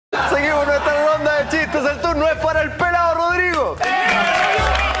chistes, el turno es para el pelado Rodrigo.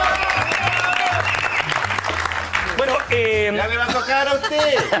 Bueno, Ya le va a tocar a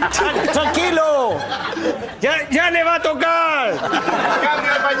usted. tranquilo. Ya le va a tocar.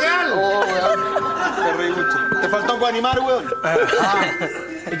 Cambio de pañal. Te reí mucho. Te faltó con animar, weón.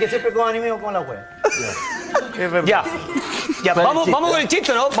 Y que siempre con anime o con la wea. Ya, vamos con el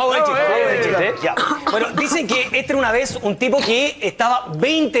chiste, ¿no? Vamos con el chiste. Ya. Bueno, dicen que este era una vez un tipo que estaba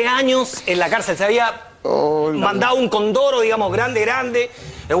 20 años en la cárcel. Se había mandado un condoro, digamos, grande.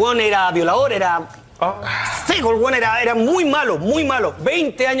 El weón era violador, era seco, el weón era muy malo.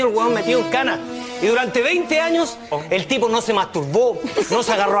 20 años el weón metido en cana. Y durante 20 años el tipo no se masturbó, no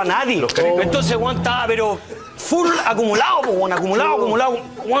se agarró a nadie. Entonces el weón estaba, pero full acumulado, weón, acumulado,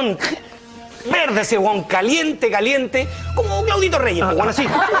 weón. Verde ese weón, caliente, como Claudito Reyes, weón, así.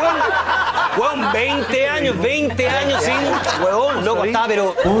 Weón, 20 años sin, weón, loco, estaba,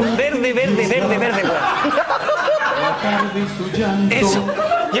 pero verde, weón. Eso.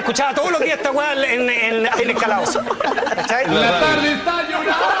 Y escuchaba todos los días esta weá en el calabozo. ¿Cachai? La tarde está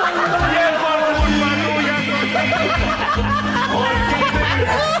llorando y el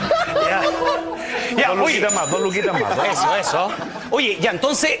Ya, Dos luquitas más. Eso. Oye, ya,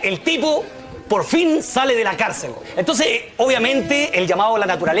 entonces el tipo por fin sale de la cárcel. Entonces, obviamente, el llamado a la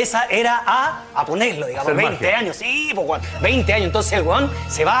naturaleza era a ponerlo, digamos, Hacer 20 magia. años. Sí, pues, weón, 20 años. Entonces el weón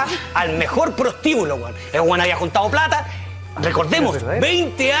se va al mejor prostíbulo, weón. El weón había juntado plata. Recordemos,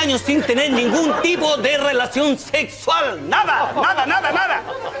 20 años sin tener ningún tipo de relación sexual. Nada.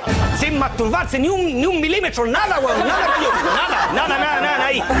 Sin masturbarse, ni un milímetro, nada, weón. Nada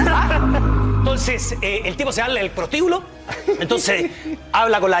ahí. Entonces, el tipo se va al prostíbulo. Entonces,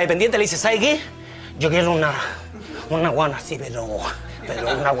 habla con la dependiente, le dice, ¿sabe qué? Yo quiero una guana así, pero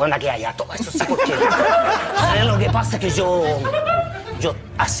una guana que haya todo eso, sí, porque ¿sabes? Lo que pasa es que yo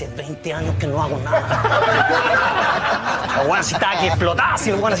hace 20 años que no hago nada. La guana así estaba que explotaba,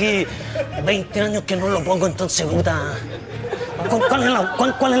 así, la guana así, 20 años que no lo pongo, entonces, puta.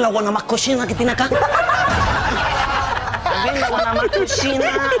 ¿Cuál es la guana más cochina que tiene acá? La guana más cochina,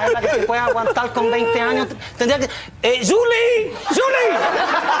 es la que se puede aguantar con 20 años. Tendría que... ¡Julie!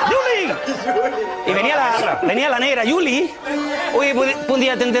 Y venía la negra, Julie. Oye,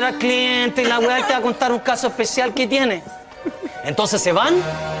 ¿podría atender al cliente? Y la weá te va a contar un caso especial que tiene. Entonces se van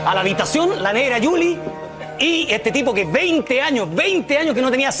a la habitación, la negra, Julie, y este tipo que 20 años que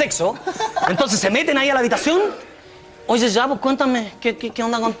no tenía sexo. Entonces se meten ahí a la habitación. Oye, ya, pues cuéntame, ¿qué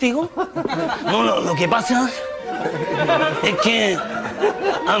onda contigo? No, lo que pasa es que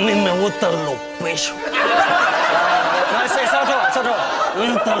a mí me gustan los pechos. No, ese es otro.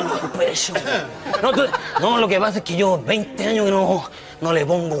 Me gustan los pechos. No, lo que pasa es que yo 20 años que no le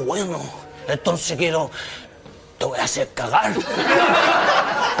pongo bueno. Entonces te voy a hacer cagar.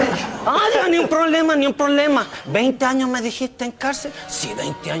 Ya, ni un problema. 20 años me dijiste en cárcel. Sí,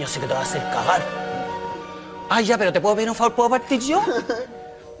 20 años sí que te voy a hacer cagar. Ya, pero ¿te puedo pedir un favor? ¿Puedo partir yo?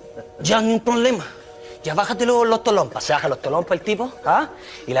 Ya, ni un problema. Ya, bájate los tolompas. Se baja los tolompas el tipo,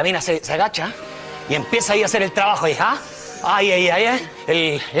 y la mina se agacha y empieza ahí a hacer el trabajo. El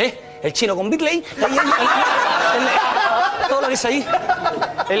chino con Bigley. Todo lo que es ahí.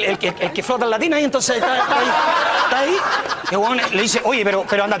 El que flota en la tina, y entonces está ahí. Y bueno, le dice, oye, pero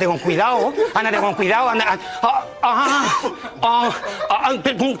ándate con cuidado. Con cuidado.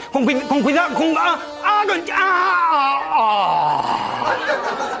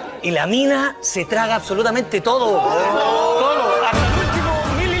 Y la mina se traga absolutamente todo. Todo. Hasta el último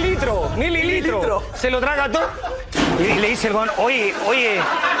mililitro. Se lo traga todo. Y le dice el weón, oye,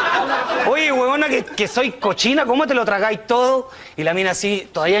 huevona, que soy cochina, ¿cómo te lo tragáis todo? Y la mina así,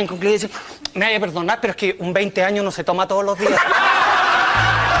 todavía incumplida, dice, me vaya a perdonar, pero es que un 20 años no se toma todos los días.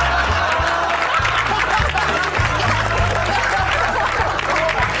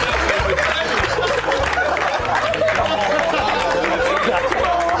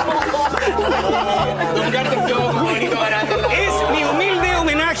 Es mi humilde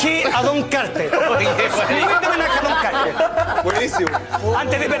homenaje a Don Carter. Buenísimo.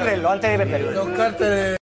 Antes de perderlo. Don Carter